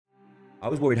I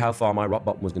was worried how far my rock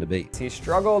bottom was going to be. He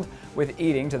struggled with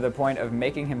eating to the point of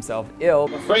making himself ill.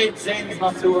 I'm afraid Zane's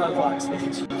not too well backstage.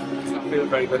 He's not feeling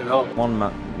very good at all. One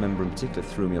member in particular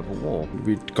threw me up a wall.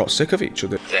 We got sick of each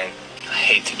other. Zane, I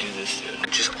hate to do this, dude. I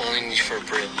just only need you for a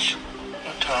bridge. No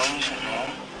Thongs, no.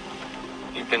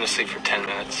 You've been asleep for 10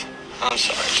 minutes. I'm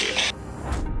sorry, dude.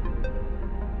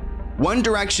 One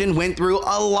Direction went through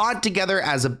a lot together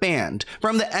as a band.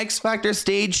 From the X Factor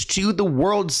stage to the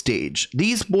world stage,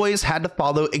 these boys had to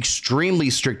follow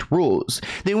extremely strict rules.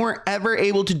 They weren't ever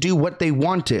able to do what they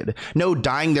wanted. No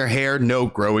dyeing their hair, no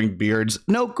growing beards,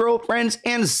 no girlfriends,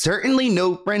 and certainly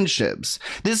no friendships.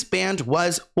 This band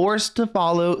was forced to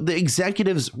follow the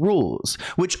executives' rules,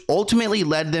 which ultimately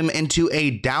led them into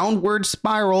a downward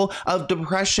spiral of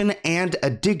depression and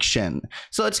addiction.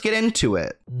 So let's get into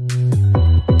it.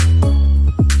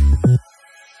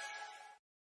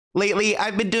 Lately,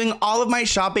 I've been doing all of my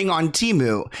shopping on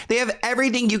Temu. They have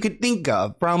everything you could think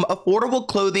of, from affordable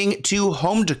clothing to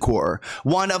home decor.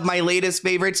 One of my latest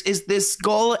favorites is this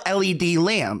skull LED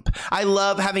lamp. I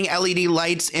love having LED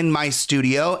lights in my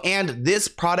studio, and this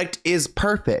product is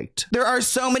perfect. There are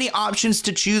so many options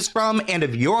to choose from, and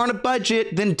if you're on a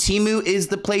budget, then Temu is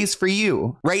the place for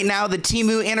you. Right now, the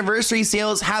Temu anniversary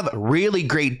sales have really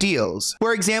great deals.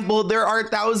 For example, there are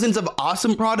thousands of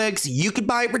awesome products you could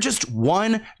buy for just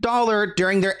 $1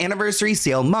 during their anniversary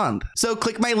sale month. So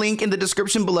click my link in the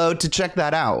description below to check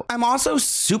that out. I'm also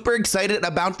super excited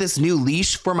about this new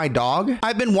leash for my dog.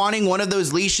 I've been wanting one of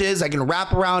those leashes I can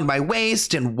wrap around my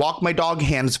waist and walk my dog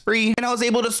hands-free, and I was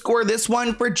able to score this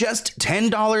one for just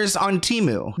 $10 on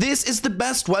Temu. This is the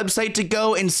best website to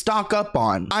go and stock up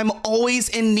on. I'm always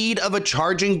in need of a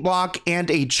charging block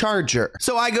and a charger,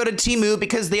 so I go to Temu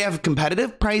because they have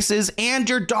competitive prices and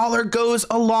your dollar goes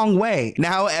a long way.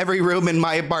 Now every room in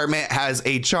my apartment has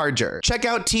a charger. Check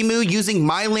out Temu using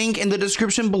my link in the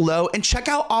description below and check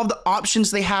out all the options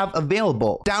they have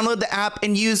available. Download the app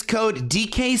and use code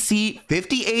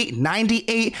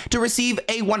DKC5898 to receive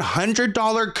a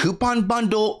 $100 coupon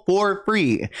bundle for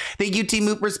free. Thank you,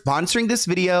 Temu, for sponsoring this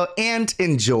video, and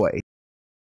enjoy.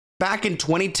 Back in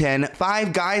 2010,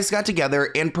 5 guys got together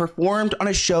and performed on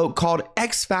a show called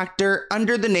X Factor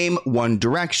under the name One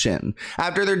Direction.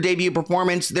 After their debut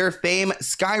performance, their fame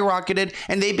skyrocketed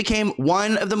and they became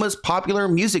one of the most popular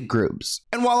music groups.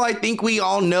 And while I think we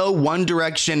all know One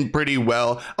Direction pretty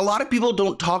well, a lot of people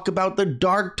don't talk about the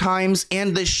dark times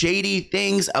and the shady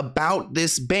things about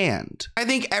this band. I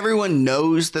think everyone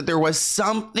knows that there was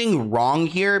something wrong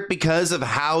here because of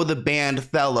how the band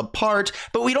fell apart,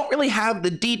 but we don't really have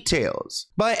the details.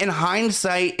 But in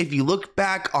hindsight, if you look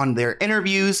back on their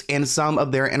interviews and some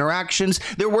of their interactions,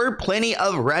 there were plenty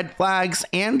of red flags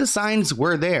and the signs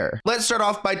were there. Let's start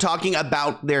off by talking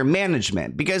about their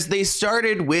management, because they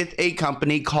started with a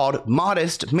company called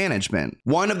Modest Management.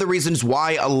 One of the reasons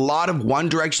why a lot of One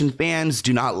Direction fans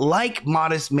do not like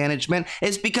Modest Management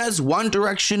is because One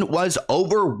Direction was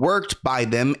overworked by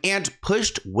them and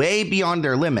pushed way beyond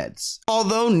their limits.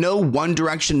 Although no One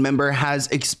Direction member has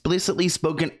explicitly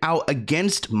spoken out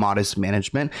against Modest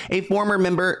Management, a former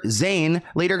member, Zane,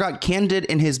 later got candid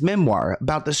in his memoir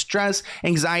about the stress,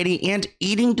 anxiety, and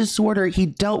eating disorder he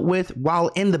dealt with while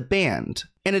in the band.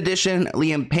 In addition,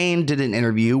 Liam Payne did an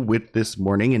interview with This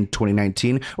Morning in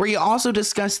 2019 where he also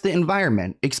discussed the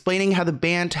environment, explaining how the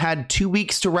band had 2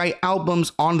 weeks to write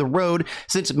albums on the road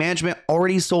since management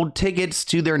already sold tickets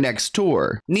to their next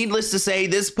tour. Needless to say,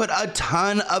 this put a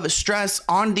ton of stress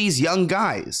on these young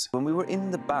guys. When we were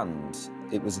in the band,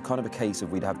 it was kind of a case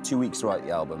of we'd have 2 weeks to write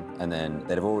the album and then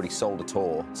they'd have already sold a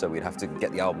tour, so we'd have to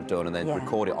get the album done and then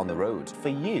record it on the road. For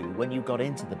you, when you got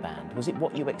into the band, was it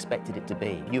what you expected it to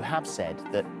be? You have said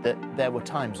that there were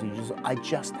times when I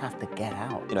just have to get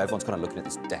out. You know, everyone's kind of looking at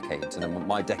this decades, and then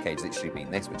my decade's literally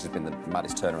been this, which has been the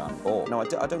maddest turnaround of all. No, I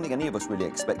don't think any of us really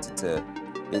expected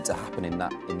it to happen in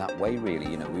that way, really.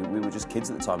 You know, we were just kids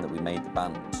at the time that we made the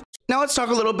band. Now let's talk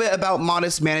a little bit about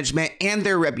Modest Management and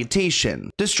their reputation.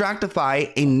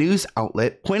 Distractify, a news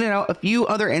outlet, pointed out a few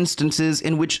other instances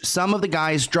in which some of the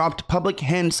guys dropped public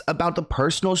hints about the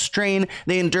personal strain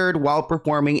they endured while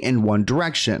performing in One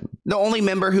Direction. The only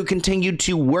member who continued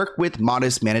to work with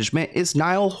Modest Management is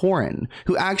Niall Horan,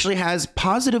 who actually has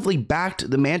positively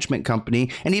backed the management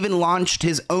company and even launched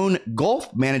his own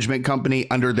golf management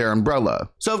company under their umbrella.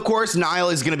 So of course Niall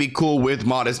is going to be cool with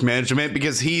Modest Management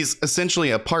because he's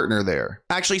essentially a partner partner there.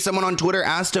 Actually, someone on Twitter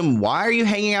asked him, why are you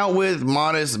hanging out with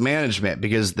Modest Management?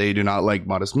 Because they do not like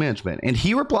Modest Management. And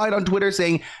he replied on Twitter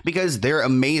saying, because they're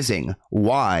amazing.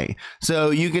 Why? So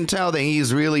you can tell that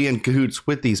he's really in cahoots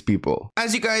with these people.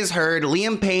 As you guys heard,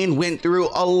 Liam Payne went through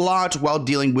a lot while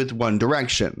dealing with One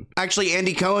Direction. Actually,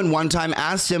 Andy Cohen one time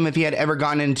asked him if he had ever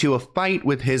gotten into a fight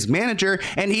with his manager,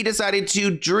 and he decided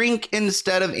to drink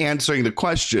instead of answering the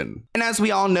question. And as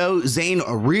we all know, Zayn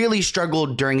really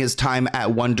struggled during his time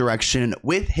at One Direction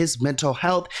with his mental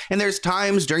health, and there's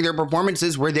times during their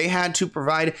performances where they had to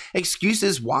provide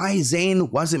excuses why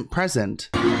Zayn wasn't present.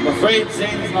 I'm afraid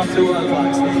Zayn's not too well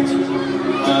backstage.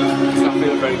 He's not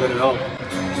feeling very good at all.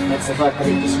 That's the fact that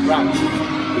he just scrapped.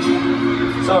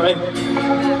 Sorry.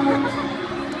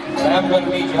 But I am going to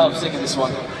need your help singing this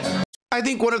one. I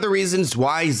think one of the reasons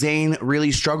why Zayn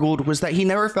really struggled was that he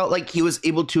never felt like he was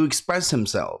able to express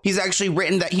himself. He's actually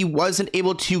written that he wasn't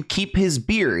able to keep his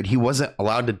beard, he wasn't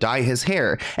allowed to dye his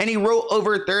hair, and he wrote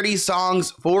over 30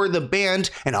 songs for the band,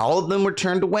 and all of them were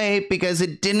turned away because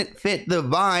it didn't fit the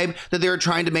vibe that they were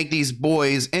trying to make these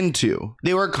boys into.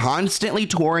 They were constantly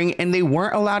touring and they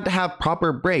weren't allowed to have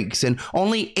proper breaks and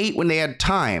only ate when they had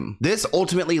time. This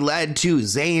ultimately led to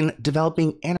Zayn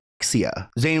developing anorexia.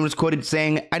 Zayn was quoted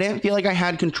saying, "I didn't feel like I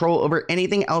had control over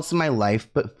anything else in my life,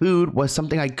 but food was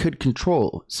something I could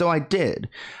control, so I did.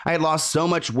 I had lost so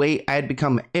much weight I had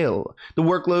become ill. The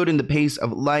workload and the pace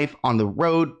of life on the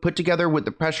road, put together with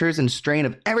the pressures and strain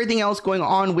of everything else going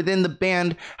on within the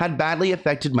band, had badly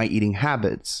affected my eating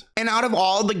habits." And out of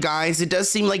all the guys, it does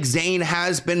seem like Zayn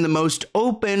has been the most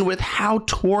open with how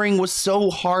touring was so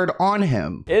hard on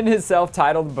him. In his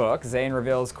self-titled book, Zayn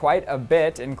reveals quite a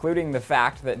bit, including the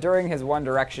fact that during his One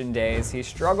Direction days, he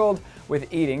struggled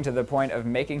with eating to the point of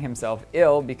making himself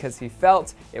ill because he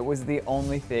felt it was the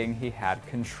only thing he had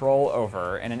control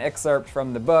over. In an excerpt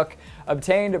from the book,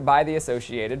 obtained by the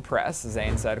Associated Press,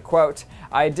 Zayn said, quote,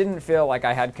 "I didn't feel like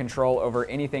I had control over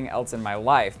anything else in my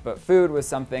life, but food was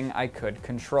something I could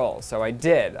control. So I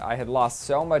did. I had lost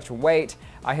so much weight,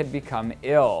 I had become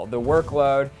ill. The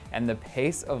workload and the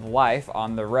pace of life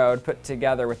on the road, put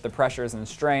together with the pressures and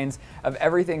strains of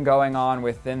everything going on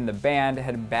within the band,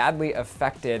 had badly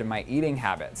affected my eating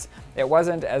habits. It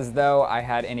wasn't as though I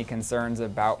had any concerns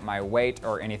about my weight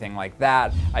or anything like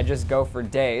that. I just go for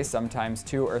days, sometimes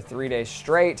 2 or 3 days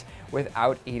straight,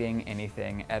 without eating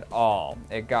anything at all.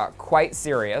 It got quite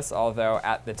serious, although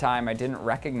at the time I didn't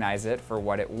recognize it for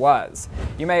what it was."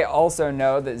 You may also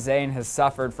know that Zayn has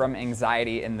suffered from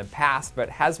anxiety in the past, but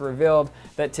has revealed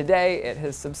that today it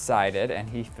has subsided and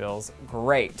he feels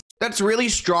great. That's really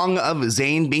strong of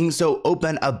Zayn being so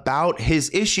open about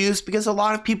his issues, because a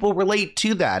lot of people relate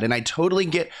to that, and I totally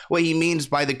get what he means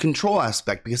by the control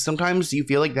aspect, because sometimes you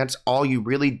feel like that's all you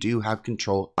really do have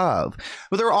control of.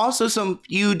 But there are also some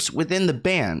feuds within the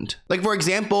band. Like, for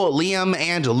example, Liam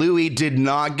and Louis did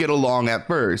not get along at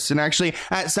first, and actually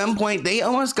at some point they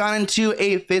almost got into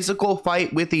a physical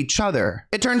fight with each other.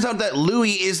 It turns out that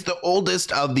Louis is the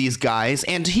oldest of these guys,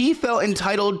 and he felt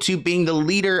entitled to being the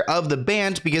leader of the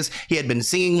band because he had been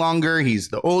singing longer, he's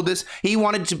the oldest, he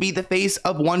wanted to be the face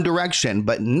of One Direction,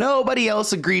 but nobody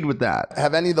else agreed with that.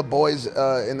 Have any of the boys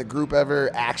in the group ever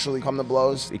actually come to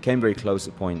blows? It came very close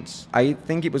at points. I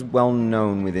think it was well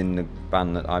known within the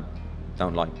band that I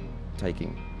don't like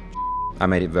taking. I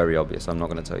made it very obvious, I'm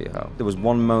not going to tell you how. There was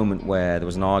one moment where there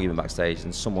was an argument backstage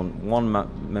and one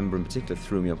member in particular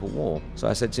threw me up a wall. So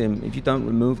I said to him, if you don't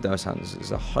remove those hands,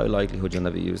 there's a high likelihood you'll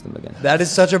never use them again. That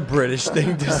is such a British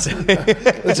thing to say.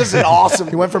 It's just an awesome.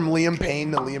 He went from Liam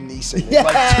Payne to Liam Neeson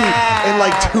in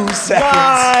like 2 seconds.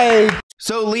 Right.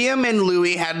 So Liam and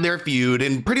Louis had their feud,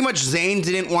 and pretty much Zayn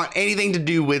didn't want anything to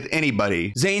do with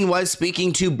anybody. Zayn was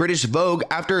speaking to British Vogue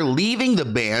after leaving the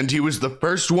band. He was the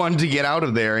first one to get out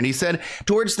of there, and he said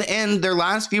towards the end, their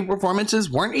last few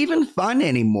performances weren't even fun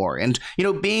anymore. And, you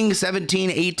know, being 17,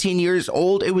 18 years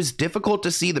old, it was difficult to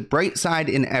see the bright side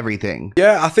in everything.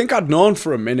 Yeah, I think I'd known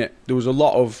for a minute. There was a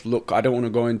lot of, look, I don't want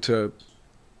to go into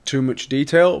too much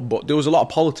detail, but there was a lot of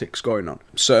politics going on.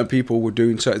 Certain people were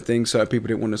doing certain things, certain people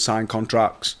didn't want to sign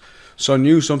contracts. So I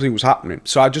knew something was happening.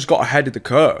 So I just got ahead of the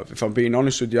curve. If I'm being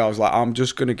honest with you, I was like, I'm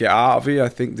just going to get out of here. I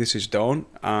think this is done.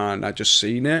 And I just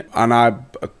seen it. And I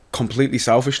completely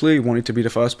selfishly wanted to be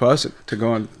the first person to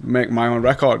go and make my own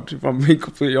record. If I'm being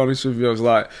completely honest with you, I was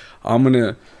like, I'm going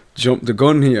to jump the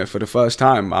gun here for the first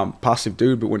time. I'm a passive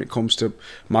dude, but when it comes to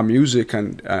my music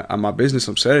and my business,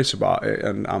 I'm serious about it,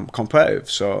 and I'm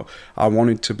competitive. So I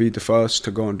wanted to be the first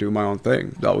to go and do my own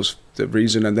thing. That was the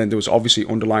reason. And then there was obviously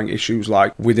underlying issues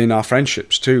like within our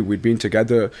friendships too. We'd been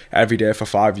together every day for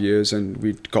 5 years and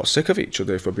we'd got sick of each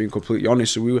other, if we're being completely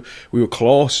honest. So we were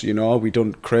close, you know, we'd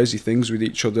done crazy things with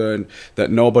each other, and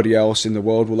that nobody else in the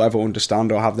world will ever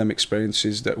understand or have them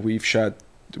experiences that we've shared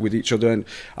with each other. And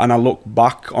I look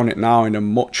back on it now in a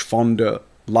much fonder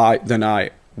light than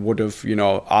I would have, you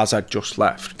know, as I'd just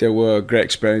left. There were great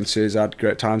experiences, I had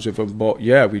great times with them, but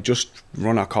yeah, we just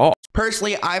run our course.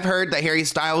 Personally, I've heard that Harry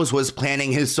Styles was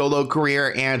planning his solo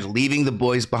career and leaving the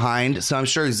boys behind, so I'm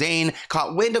sure Zayn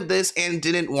caught wind of this and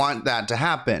didn't want that to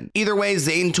happen. Either way,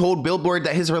 Zayn told Billboard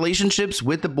that his relationships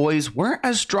with the boys weren't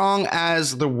as strong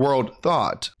as the world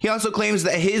thought. He also claims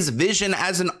that his vision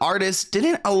as an artist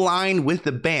didn't align with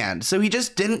the band, so he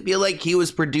just didn't feel like he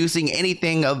was producing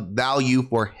anything of value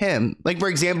for him. Like, for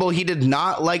example, he did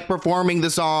not like performing the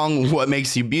song What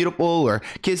Makes You Beautiful or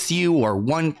Kiss You or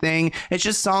One Thing. It's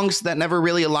just songs that never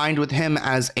really aligned with him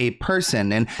as a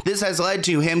person, and this has led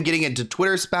to him getting into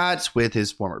Twitter spats with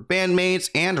his former bandmates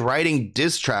and writing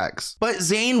diss tracks. But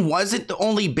Zayn wasn't the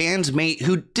only bandmate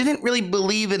who didn't really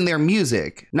believe in their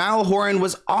music. Niall Horan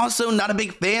was also not a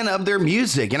big fan of their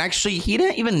music, and actually he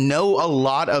didn't even know a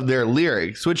lot of their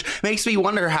lyrics, which makes me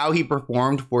wonder how he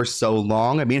performed for so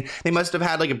long. I mean, they must have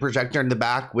had like a projector in the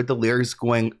back with the lyrics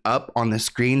going up on the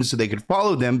screen so they could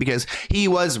follow them, because he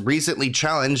was recently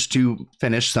challenged to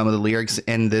finish some of the lyrics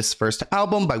in this first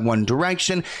album by One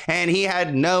Direction, and he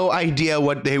had no idea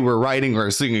what they were writing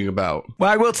or singing about. Well,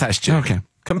 I will test you. Okay.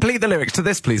 Complete the lyrics to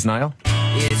this, please, Niall.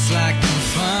 It's like I'm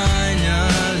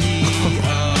finally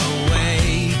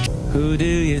away. Who do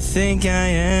you think I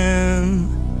am?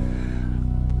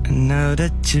 And now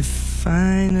that you've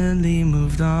finally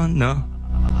moved on. No.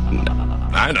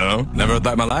 I know. Never heard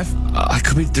that in my life. I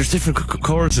could be. There's different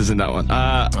choruses in that one.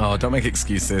 Oh, don't make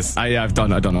excuses. Yeah, I've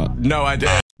done it. I don't know. No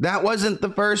idea. That wasn't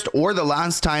the first or the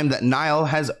last time that Niall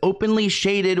has openly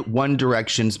shaded One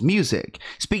Direction's music.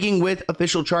 Speaking with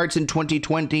Official Charts in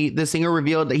 2020, the singer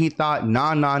revealed that he thought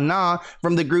Nah Nah Nah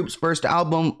from the group's first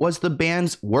album was the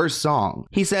band's worst song.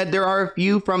 He said there are a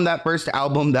few from that first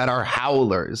album that are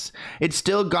howlers. It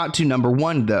still got to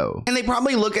 #1 though. And they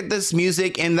probably look at this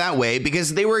music in that way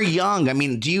because they were young. I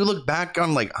mean, do you look back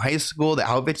on like high school, the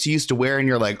outfits you used to wear, and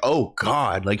you're like, oh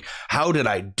God, like how did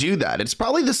I do that? It's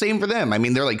probably the same for them. I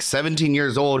mean, they're like 17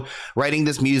 years old writing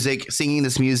this music, singing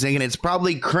this music, and it's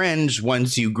probably cringe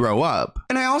once you grow up.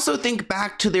 And I also think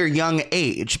back to their young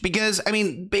age because, I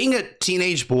mean, being a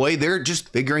teenage boy, they're just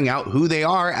figuring out who they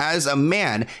are as a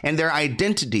man and their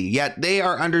identity, yet they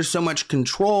are under so much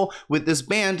control with this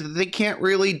band that they can't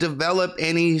really develop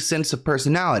any sense of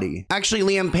personality. Actually,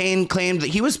 Liam Payne claimed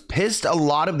that he was pissed a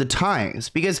lot of the times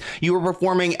because you were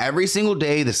performing every single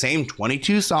day the same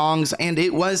 22 songs and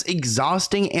it was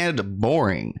exhausting and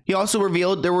boring. He also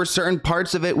revealed there were certain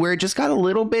parts of it where it just got a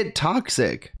little bit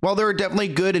toxic. While there are definitely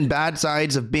good and bad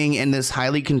sides of being in this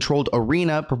highly controlled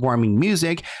arena performing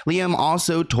music, Liam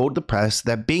also told the press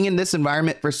that being in this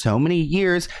environment for so many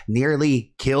years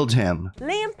nearly killed him.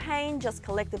 Liam Payne just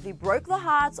collectively broke the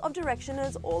hearts of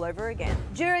Directioners all over again.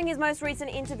 During his most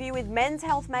recent interview with Men's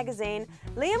Health magazine,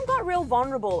 Liam got real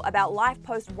vulnerable about life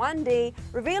post 1D,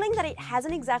 revealing that it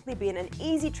hasn't exactly been an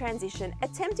easy transition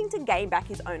attempting to gain back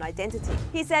his own identity.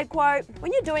 He said, quote,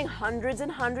 "When you're doing hundreds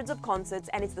and hundreds of concerts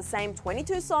and it's the same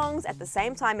 22 songs at the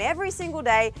same time every single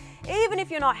day, even if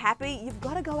you're not happy, you've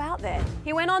got to go out there."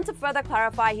 He went on to further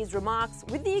clarify his remarks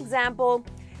with the example,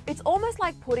 "It's almost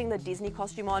like putting the Disney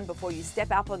costume on before you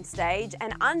step up on stage,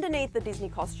 and underneath the Disney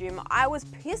costume, I was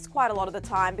pissed quite a lot of the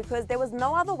time because there was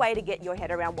no other way to get your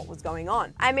head around what was going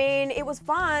on. I mean, it was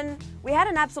fun, we had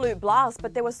an absolute blast,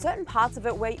 but there were certain parts of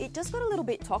it where it just got a little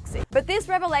bit toxic." But this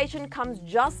revelation comes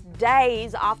just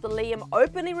days after Liam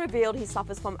openly revealed he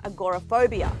suffers from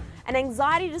agoraphobia, an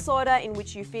anxiety disorder in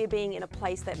which you fear being in a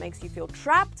place that makes you feel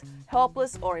trapped,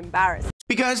 helpless, or embarrassed.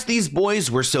 Because these boys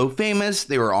were so famous,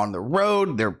 they were on the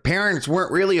road, their parents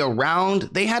weren't really around,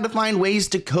 they had to find ways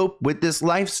to cope with this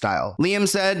lifestyle. Liam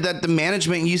said that the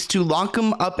management used to lock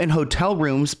him up in hotel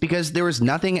rooms because there was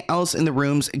nothing else in the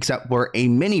rooms except for a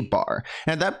mini bar.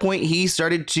 And at that point, he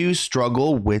started to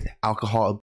struggle with alcohol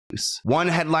abuse. One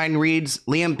headline reads,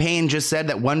 "Liam Payne just said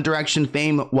that One Direction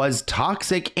fame was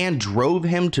toxic and drove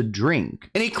him to drink."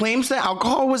 And he claims that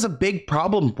alcohol was a big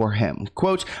problem for him.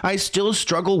 Quote, "I still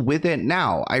struggle with it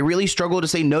now. I really struggle to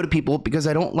say no to people because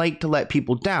I don't like to let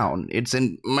people down. It's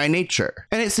in my nature."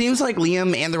 And it seems like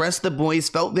Liam and the rest of the boys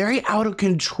felt very out of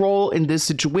control in this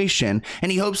situation,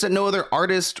 and he hopes that no other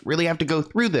artist really have to go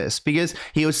through this because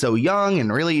he was so young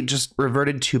and really just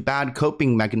reverted to bad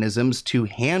coping mechanisms to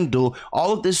handle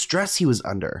all of this stress he was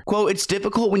under. Quote, "It's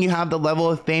difficult when you have the level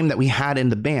of fame that we had in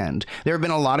the band. There have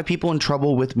been a lot of people in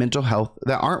trouble with mental health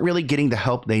that aren't really getting the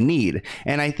help they need.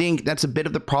 And I think that's a bit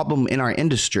of the problem in our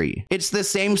industry. It's the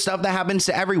same stuff that happens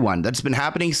to everyone that's been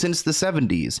happening since the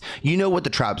 70s. You know what the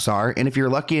traps are, and if you're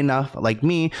lucky enough, like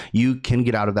me, you can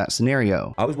get out of that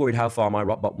scenario." I was worried how far my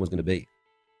rock bottom was going to be.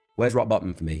 Where's rock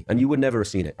bottom for me? And you would never have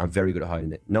seen it. I'm very good at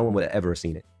hiding it. No one would ever have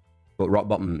seen it. But rock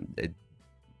bottom,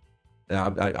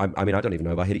 I mean, I don't even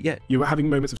know if I hit it yet. You were having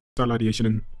moments of suicidal ideation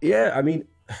and... Yeah, I mean,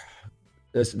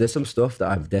 there's some stuff that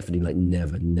I've definitely like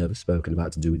never spoken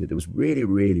about to do with it. That was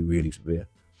really severe.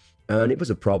 And it was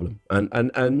a problem. And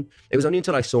it was only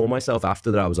until I saw myself after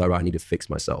that I was like, right, I need to fix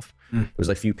myself. There was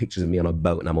like a few pictures of me on a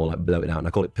boat and I'm all like bloated out, and I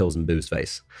call it pills and booze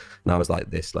face. And I was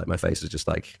like this, like my face was just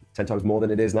like 10 times more than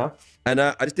it is now. And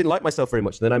I just didn't like myself very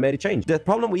much. Then I made a change. The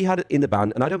problem we had in the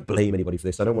band, and I don't blame anybody for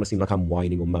this. I don't want to seem like I'm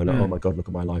whining or moaning, oh my God, look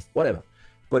at my life, whatever.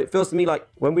 But it feels to me like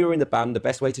when we were in the band, the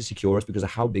best way to secure us because of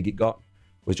how big it got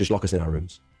was just lock us in our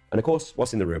rooms. And of course,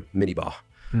 what's in the room? Minibar.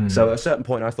 So at a certain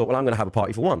point I thought, well, I'm going to have a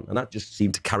party for one. And that just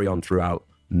seemed to carry on throughout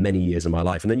many years of my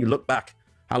life. And then you look back,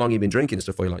 how long you've been drinking and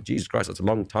stuff, where you're like, Jesus Christ, that's a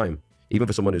long time. Even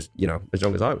for someone who's, you know, as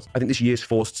young as I was. I think this year's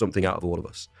forced something out of all of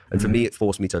us. And for me, it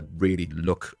forced me to really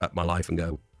look at my life and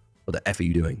go, what the F are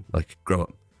you doing? Like, grow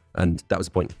up. And that was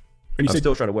the point. I'm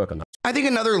still trying to work on that. I think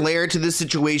another layer to this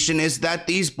situation is that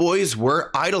these boys were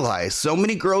idolized. So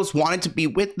many girls wanted to be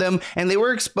with them, and they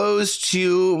were exposed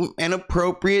to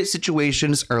inappropriate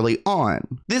situations early on.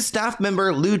 This staff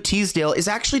member, Lou Teasdale, is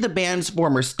actually the band's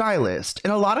former stylist,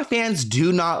 and a lot of fans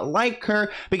do not like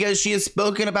her because she has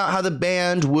spoken about how the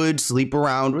band would sleep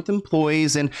around with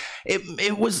employees, and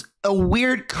it was a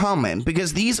weird comment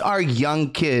because these are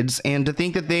young kids, and to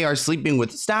think that they are sleeping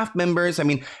with staff members, I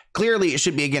mean, clearly it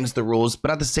should be against the rules,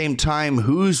 but at the same time,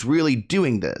 who's really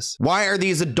doing this? Why are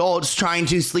these adults trying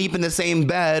to sleep in the same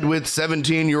bed with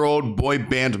 17-year-old boy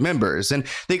band members? And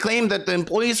they claim that the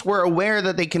employees were aware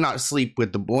that they cannot sleep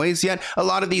with the boys, yet a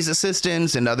lot of these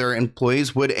assistants and other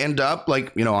employees would end up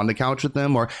like, you know, on the couch with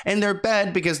them or in their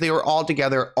bed because they were all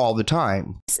together all the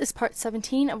time. This is part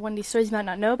 17 of Wendy's stories you might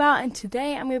not know about, and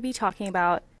today I'm going to be talking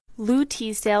about Lou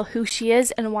Teasdale, who she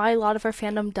is, and why a lot of our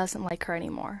fandom doesn't like her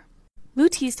anymore. Lou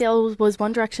Teasdale was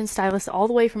One Direction stylist all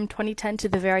the way from 2010 to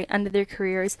the very end of their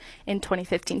careers in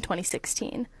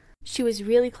 2015-2016. She was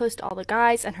really close to all the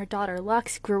guys, and her daughter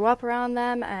Lux grew up around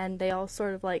them, and they all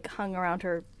sort of like hung around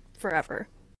her forever.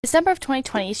 December of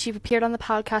 2020, she appeared on the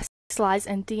podcast Slides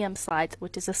and DM Slides,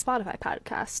 which is a Spotify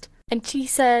podcast. And she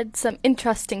said some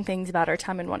interesting things about her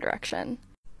time in One Direction.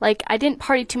 Like, I didn't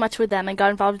party too much with them and got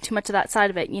involved in too much of that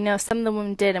side of it. You know, some of the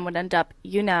women did and would end up,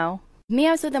 you know. Me,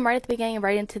 I was with them right at the beginning and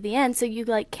right into the end, so you,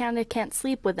 like, can't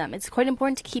sleep with them. It's quite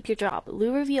important to keep your job.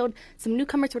 Lou revealed some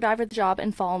newcomers would dive at the job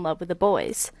and fall in love with the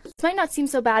boys. This might not seem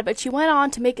so bad, but she went on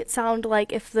to make it sound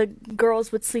like if the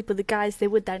girls would sleep with the guys, they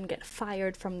would then get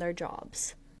fired from their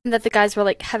jobs. And that the guys were,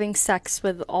 like, having sex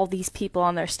with all these people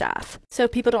on their staff. So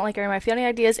if people don't like her anymore, if you have any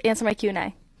ideas, answer my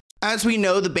Q&A. As we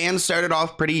know, the band started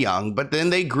off pretty young, but then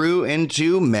they grew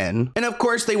into men. And of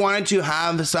course, they wanted to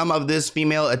have some of this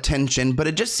female attention, but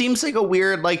it just seems like a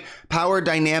weird, like, power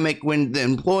dynamic when the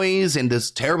employees and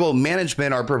this terrible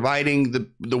management are providing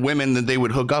the women that they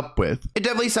would hook up with. It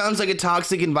definitely sounds like a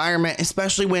toxic environment,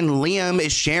 especially when Liam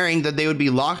is sharing that they would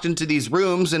be locked into these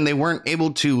rooms and they weren't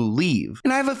able to leave.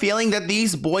 And I have a feeling that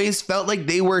these boys felt like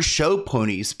they were show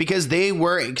ponies because they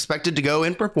were expected to go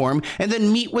and perform and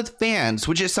then meet with fans,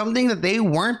 which is something that they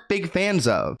weren't big fans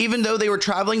of. Even though they were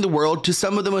traveling the world to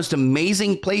some of the most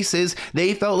amazing places,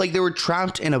 they felt like they were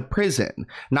trapped in a prison.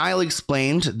 Niall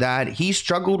explained that he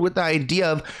struggled with the idea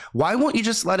of, why won't you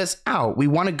just let us out? We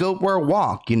want to go for a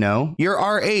walk, you know? You're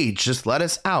our age, just let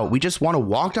us out. We just want to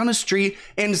walk down the street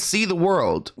and see the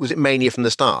world. Was it mania from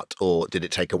the start, or did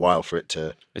it take a while for it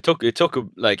to... It took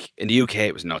like, in the UK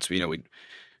it was nuts. You know, we'd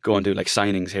go and do like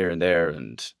signings here and there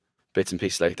and bits and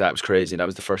pieces like that. It was crazy. That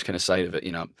was the first kind of side of it,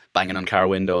 you know, banging on car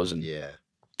windows. And yeah,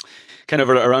 kind of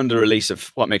around the release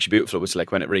of What Makes You Beautiful was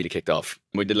like when it really kicked off.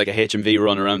 We did like a HMV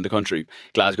run around the country,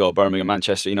 Glasgow, Birmingham,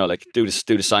 Manchester, you know, like do the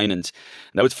signings. And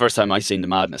that was the first time I seen the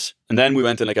madness. And then we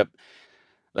went on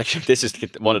this is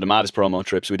one of the maddest promo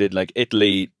trips. We did like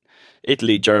Italy,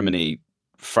 Germany,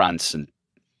 France, and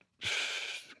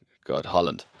God,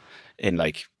 Holland in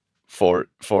like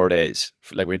four days.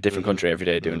 Like we're in a different country every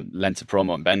day doing lengths of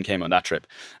promo, and Ben came on that trip.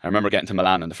 I remember getting to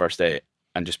Milan on the first day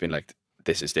and just being like,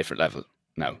 this is different level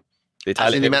now. The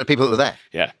amount of people that were there?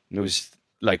 Yeah. It was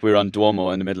like we were on Duomo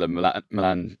in the middle of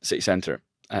Milan city centre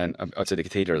and outside the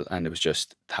cathedral, and it was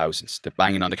just thousands. They're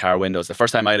banging on the car windows. The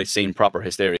first time I had seen proper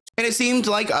hysteria. And it seemed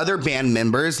like other band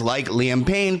members like Liam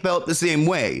Payne felt the same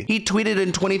way. He tweeted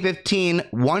in 2015,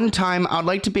 "One time I'd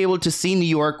like to be able to see New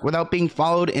York without being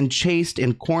followed and chased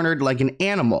and cornered like an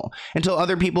animal until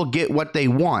other people get what they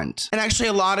want." And actually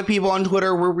a lot of people on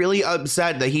Twitter were really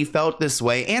upset that he felt this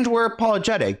way and were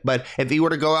apologetic. But if he were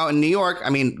to go out in New York, I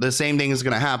mean, the same thing is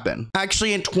going to happen.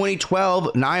 Actually, in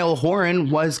 2012, Niall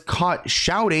Horan was caught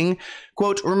shouting,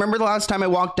 quote, "Remember the last time I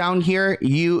walked down here,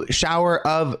 you shower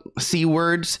of C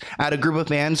words," at a group of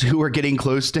fans who were getting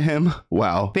close to him.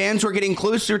 Wow. Fans were getting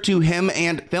closer to him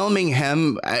and filming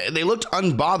him. They looked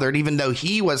unbothered, even though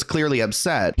he was clearly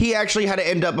upset. He actually had to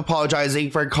end up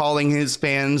apologizing for calling his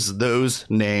fans those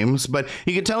names, but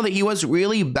you could tell that he was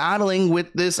really battling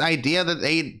with this idea that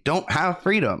they don't have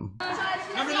freedom.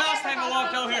 Remember the last time I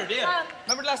walked out here, dear?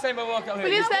 Remember the last time I walked out here?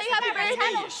 Will you say happy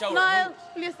birthday? Niall,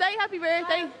 will you say happy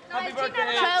birthday? Happy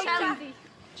birthday, Chelsea.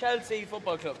 Chelsea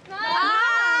Football Club.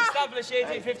 Ah! Established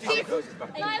 1856.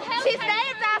 She's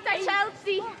named after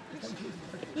Chelsea.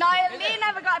 Niall, Lee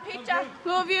never got a picture.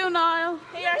 Love you, Niall.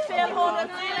 Here, still holding.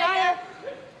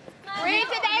 Read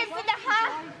the names in the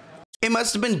hat. It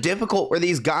must have been difficult for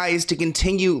these guys to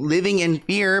continue living in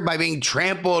fear by being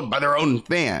trampled by their own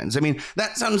fans. I mean,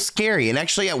 that sounds scary. And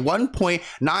actually, at one point,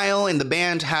 Niall and the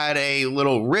band had a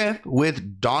little riff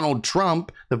with Donald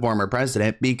Trump, the former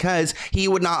president, because he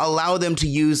would not allow them to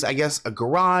use, I guess, a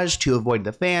garage to avoid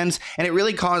the fans. And it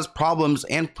really caused problems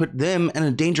and put them in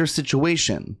a dangerous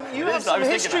situation. You have some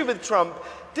history with Trump.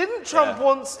 Didn't Trump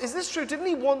once, is this true, didn't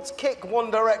he once kick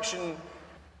One Direction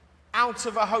out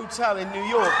of a hotel in New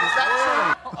York? Is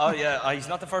that true? Oh yeah, he's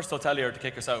not the first hotelier to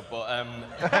kick us out, but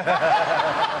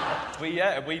we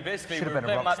basically we were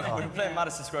playing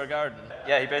Madison Square Garden.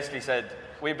 Yeah, we basically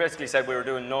said we were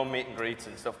doing no meet and greets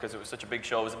and stuff because it was such a big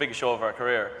show. It was the biggest show of our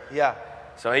career. Yeah.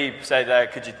 So he said,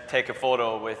 "Could you take a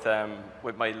photo with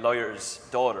my lawyer's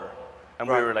daughter?" And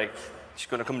we were like, "She's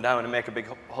going to come down and make a big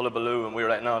hullabaloo," and we were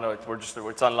like, "No, it's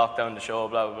on lockdown, the show,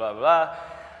 blah blah blah blah."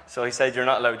 So he said, "You're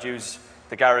not allowed to use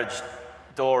the garage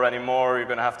door anymore. You're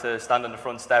going to have to stand on the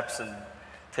front steps and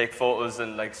take photos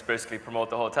and like basically promote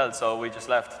the hotel." So we just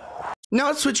left. Now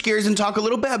let's switch gears and talk a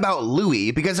little bit about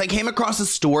Louis, because I came across a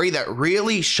story that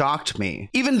really shocked me.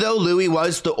 Even though Louis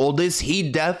was the oldest,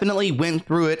 he definitely went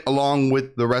through it along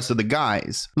with the rest of the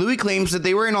guys. Louis claims that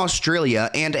they were in Australia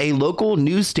and a local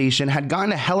news station had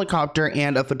gotten a helicopter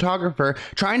and a photographer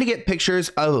trying to get pictures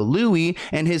of Louis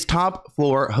in his top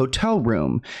floor hotel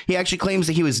room. He actually claims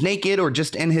that he was naked or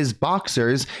just in his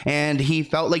boxers, and he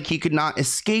felt like he could not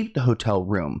escape the hotel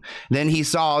room. Then he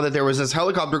saw that there was this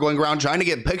helicopter going around trying to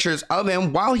get pictures of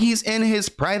him while he's in his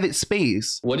private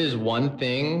space. What is one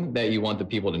thing that you want the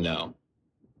people to know?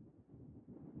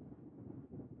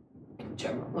 In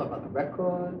general, about the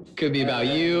record. Could be about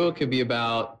you, could be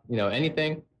about,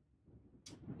 anything.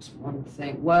 Just one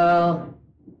thing. Well,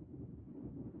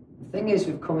 the thing is,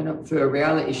 with coming up through a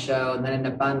reality show and then in a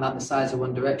band like the size of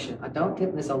One Direction, I don't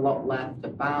think there's a lot left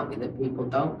about me that people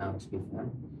don't know, to be fair.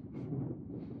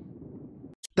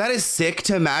 That is sick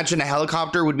to imagine a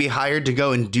helicopter would be hired to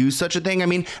go and do such a thing. I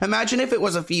mean, imagine if it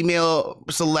was a female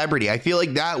celebrity. I feel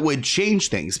like that would change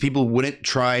things. People wouldn't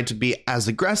try to be as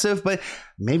aggressive, but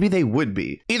maybe they would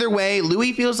be. Either way,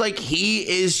 Louis feels like he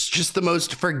is just the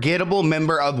most forgettable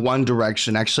member of One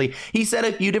Direction. Actually, he said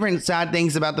a few different sad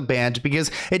things about the band because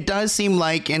it does seem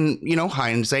like, in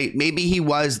hindsight, maybe he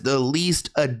was the least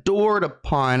adored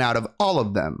upon out of all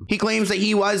of them. He claims that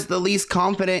he was the least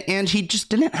confident and he just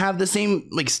didn't have the same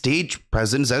stage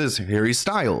presence as Harry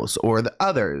Styles or the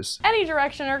others. Any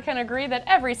Directioner can agree that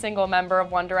every single member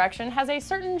of One Direction has a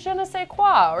certain je ne sais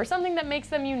quoi, or something that makes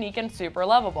them unique and super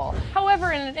lovable.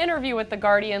 However, in an interview with The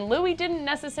Guardian, Louis didn't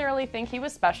necessarily think he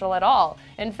was special at all.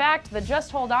 In fact, the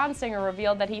Just Hold On singer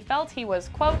revealed that he felt he was,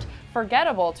 quote,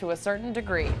 forgettable to a certain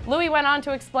degree. Louis went on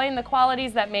to explain the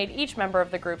qualities that made each member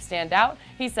of the group stand out.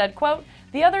 He said, quote,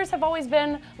 the others have always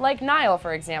been like Niall,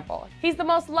 for example. He's the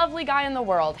most lovely guy in the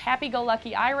world,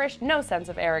 happy-go-lucky Irish, no sense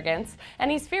of arrogance, and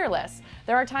he's fearless.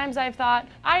 There are times I've thought,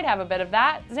 I'd have a bit of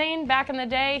that. Zayn, back in the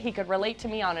day, he could relate to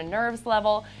me on a nerves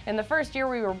level. In the first year,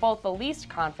 we were both the least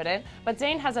confident, but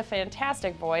Zayn has a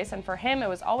fantastic voice, and for him, it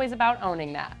was always about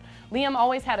owning that. Liam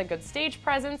always had a good stage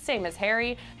presence, same as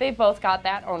Harry. They've both got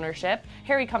that ownership.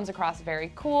 Harry comes across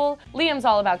very cool. Liam's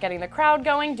all about getting the crowd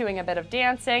going, doing a bit of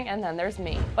dancing, and then there's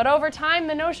me. But over time,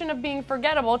 the notion of being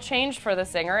forgettable changed for the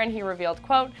singer, and he revealed,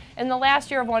 quote, in the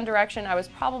last year of One Direction, I was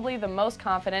probably the most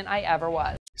confident I ever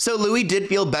was. So Louis did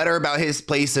feel better about his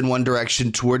place in One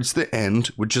Direction towards the end,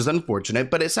 which is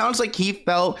unfortunate, but it sounds like he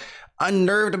felt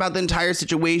unnerved about the entire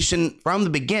situation from the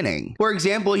beginning. For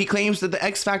example, he claims that the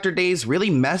X Factor days really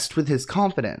messed with his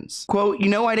confidence. Quote, "You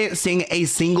know, I didn't sing a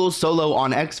single solo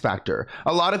on X Factor.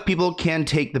 A lot of people can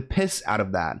take the piss out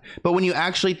of that. But when you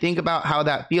actually think about how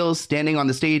that feels standing on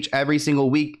the stage every single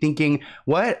week thinking,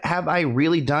 what have I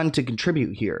really done to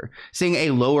contribute here? Sing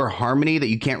a lower harmony that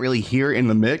you can't really hear in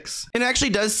the mix?" It actually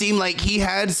does seem like he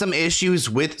had some issues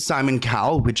with Simon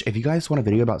Cowell, which if you guys want a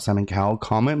video about Simon Cowell,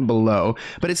 comment below.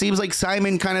 But it seems like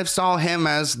Simon kind of saw him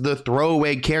as the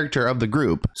throwaway character of the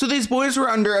group. So these boys were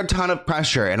under a ton of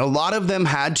pressure, and a lot of them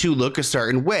had to look a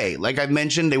certain way. Like I've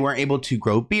mentioned, they weren't able to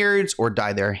grow beards or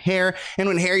dye their hair, and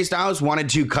when Harry Styles wanted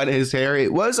to cut his hair,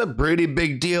 it was a pretty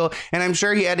big deal, and I'm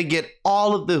sure he had to get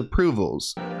all of the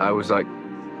approvals. I was like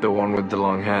the one with the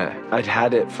long hair. I'd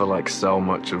had it for like so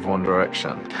much of One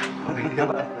Direction.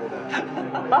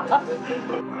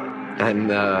 And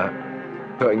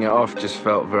cutting it off just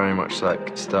felt very much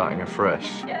like starting afresh.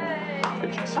 I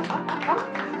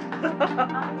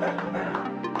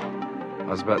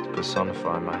was about to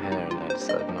personify my hair and I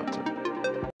decided not to.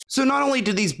 So not only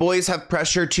did these boys have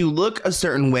pressure to look a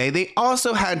certain way, they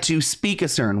also had to speak a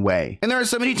certain way. And there are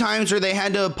so many times where they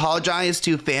had to apologize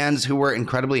to fans who were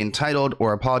incredibly entitled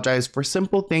or apologize for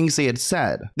simple things they had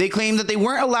said. They claimed that they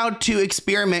weren't allowed to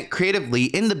experiment creatively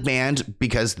in the band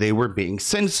because they were being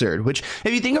censored, which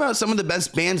if you think about some of the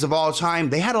best bands of all time,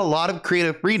 they had a lot of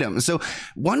creative freedom. So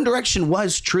One Direction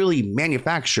was truly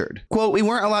manufactured. Quote, "We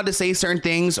weren't allowed to say certain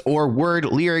things or word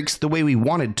lyrics the way we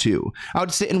wanted to. I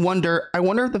would sit and wonder, I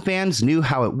wonder if the fans knew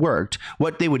how it worked,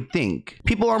 what they would think.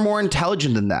 People are more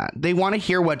intelligent than that. They want to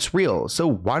hear what's real. So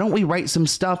why don't we write some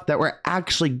stuff that we're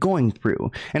actually going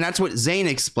through?" And that's what Zayn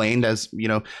explained as, you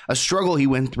know, a struggle he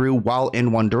went through while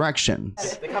in One Direction.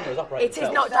 It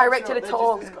is not directed at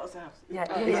all. Yeah,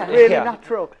 It's really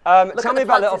natural. Tell me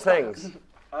about Little Things.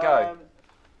 Go.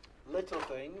 Little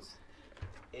Things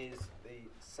is the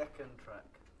second track.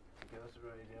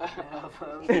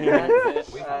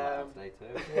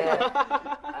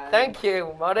 Thank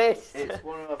you, Morris. It's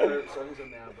one of our favourite songs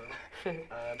on the album.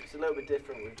 It's a little bit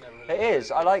different. We've never really It is.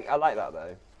 I like that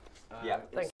though. Yeah.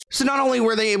 So not only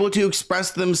were they able to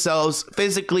express themselves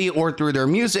physically or through their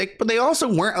music, but they also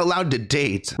weren't allowed to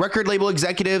date. Record label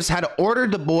executives had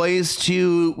ordered the boys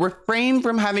to refrain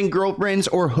from having girlfriends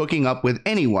or hooking up with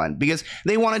anyone because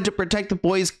they wanted to protect the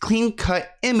boys'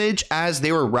 clean-cut image as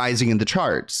they were rising in the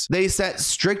charts. They set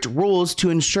strict rules to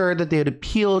ensure that they would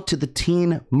appeal to the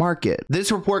teen market.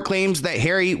 This report claims that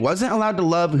Harry wasn't allowed to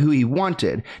love who he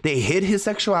wanted. They hid his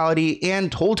sexuality and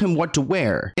told him what to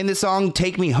wear. In the song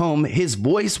Take Me Home, his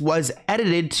voice was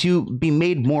edited to be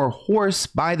made more hoarse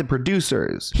by the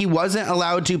producers. He wasn't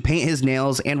allowed to paint his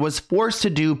nails and was forced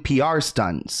to do PR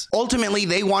stunts. Ultimately,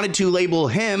 they wanted to label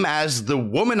him as the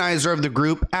womanizer of the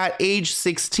group at age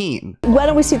 16. Why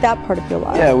don't we see that part of your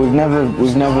life? Yeah, we've never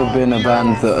been a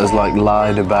band that has like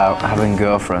lied about having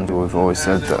girlfriends. We've always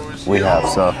said that we have,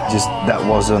 so just that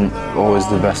wasn't always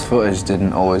the best footage,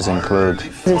 didn't always include.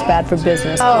 It's bad for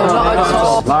business.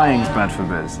 Lying's bad for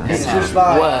business. It's just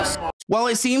worse. While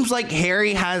it seems like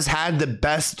Harry has had the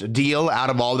best deal out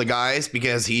of all the guys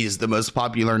because he's the most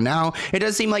popular now, it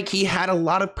does seem like he had a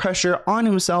lot of pressure on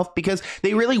himself because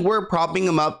they really were propping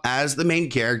him up as the main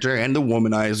character and the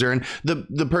womanizer and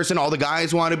the person all the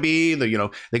guys want to be, the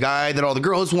guy that all the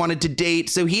girls wanted to date.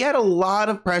 So he had a lot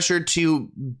of pressure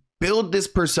to build this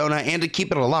persona and to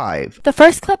keep it alive. The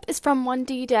first clip is from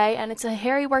 1D Day, and it's a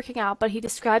Harry working out, but he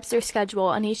describes their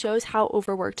schedule and he shows how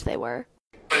overworked they were.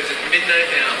 It's at midnight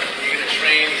now. You're going to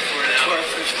train for an hour.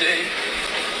 12:15.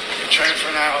 Train for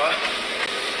an hour.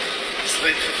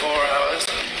 Sleep for 4 hours.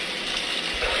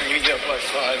 And you get up by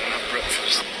 5 and have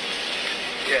breakfast.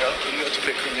 Get up and go to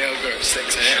Bikram yoga at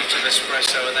 6 a.m. Shot of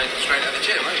espresso and then straight to the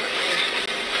gym, aren't you?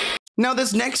 Now,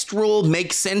 this next rule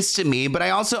makes sense to me, but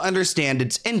I also understand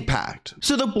its impact.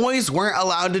 So the boys weren't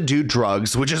allowed to do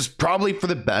drugs, which is probably for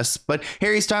the best, but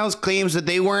Harry Styles claims that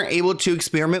they weren't able to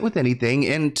experiment with anything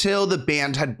until the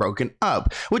band had broken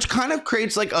up, which kind of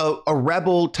creates like a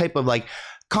rebel type of like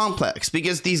complex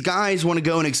because these guys want to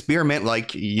go and experiment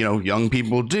like, young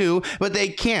people do, but they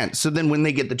can't. So then when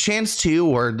they get the chance to,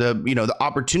 or the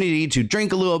opportunity to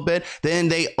drink a little bit, then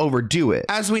they overdo it.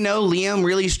 As we know, Liam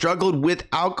really struggled with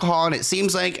alcohol, and it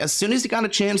seems like as soon as he got a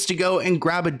chance to go and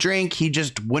grab a drink, he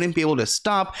just wouldn't be able to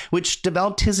stop, which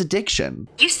developed his addiction.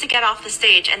 Used to get off the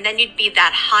stage and then you'd be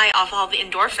that high off all the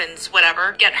endorphins,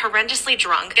 whatever, get horrendously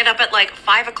drunk, get up at like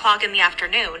 5 o'clock in the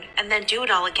afternoon, and then do it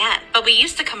all again. But we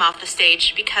used to come off the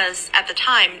stage because at the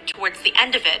time, towards the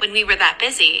end of it, when we were that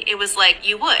busy, it was like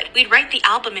we'd write the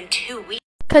album in 2 weeks.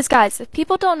 Because guys, if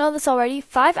people don't know this already,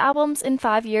 5 albums in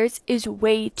 5 years is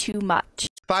way too much.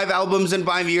 5 albums in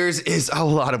 5 years is a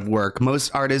lot of work.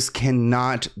 Most artists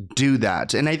cannot do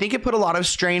that. And I think it put a lot of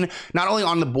strain not only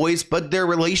on the boys, but their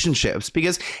relationships,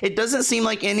 because it doesn't seem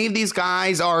like any of these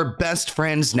guys are best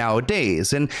friends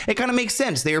nowadays. And it kind of makes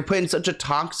sense. They were put in such a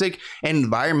toxic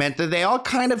environment that they all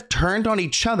kind of turned on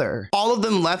each other. All of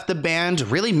them left the band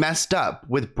really messed up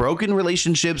with broken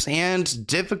relationships and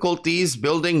difficulties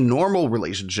building normal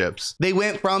relationships. They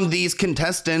went from these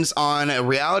contestants on a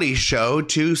reality show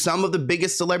to some of the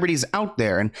biggest celebrities out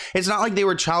there, and it's not like they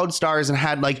were child stars and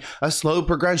had like a slow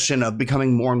progression of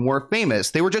becoming more and more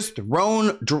famous. They were just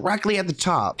thrown directly at the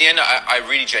top. Yeah, no, I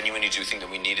really genuinely do think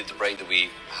that we needed the break that we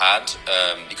had,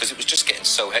 because it was just getting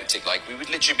so hectic. Like, we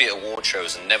would literally be at award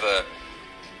shows and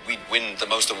we'd win the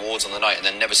most awards on the night and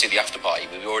then never see the after party.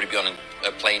 We'd already be on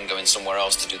a plane going somewhere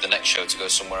else to do the next show, to go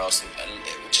somewhere else, and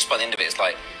just by the end of it, it's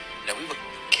like, you know, we were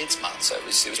kids, man. So it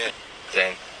was yeah.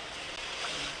 Dang.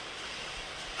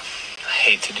 I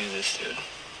hate to do this, dude.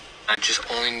 I just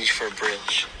only need you for a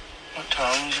bridge. What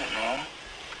time is it now?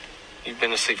 You've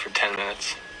been asleep for 10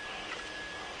 minutes.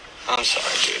 I'm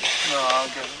sorry, dude. No, I'll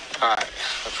get it. Alright,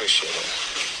 I appreciate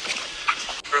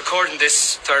it. Recording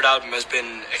this third album has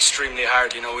been extremely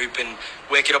hard. You know, we've been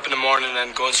waking up in the morning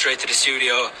and going straight to the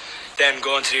studio, then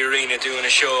going to the arena, doing a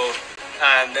show,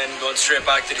 and then going straight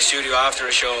back to the studio after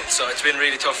a show. So it's been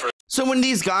really tough for us. So when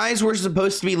these guys were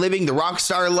supposed to be living the rock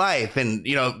star life and,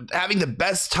 you know, having the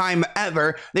best time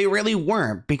ever, they really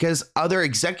weren't, because other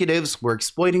executives were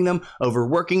exploiting them,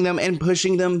 overworking them, and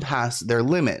pushing them past their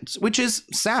limits, which is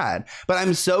sad. But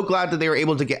I'm so glad that they were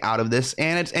able to get out of this,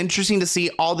 and it's interesting to see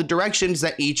all the directions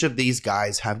that each of these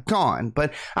guys have gone.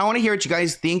 But I want to hear what you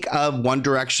guys think of One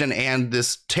Direction and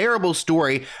this terrible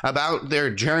story about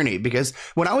their journey, because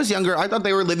when I was younger, I thought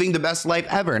they were living the best life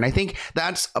ever. And I think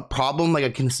that's a problem, like a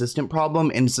consistent problem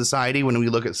in society when we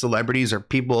look at celebrities or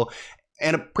people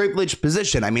in a privileged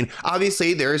position. I mean,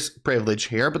 obviously there's privilege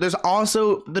here, but there's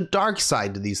also the dark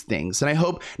side to these things. And I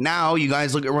hope now you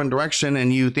guys look at One Direction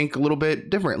and you think a little bit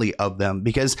differently of them,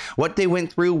 because what they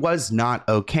went through was not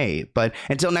okay. But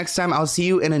until next time, I'll see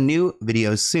you in a new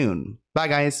video soon. Bye,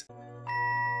 guys.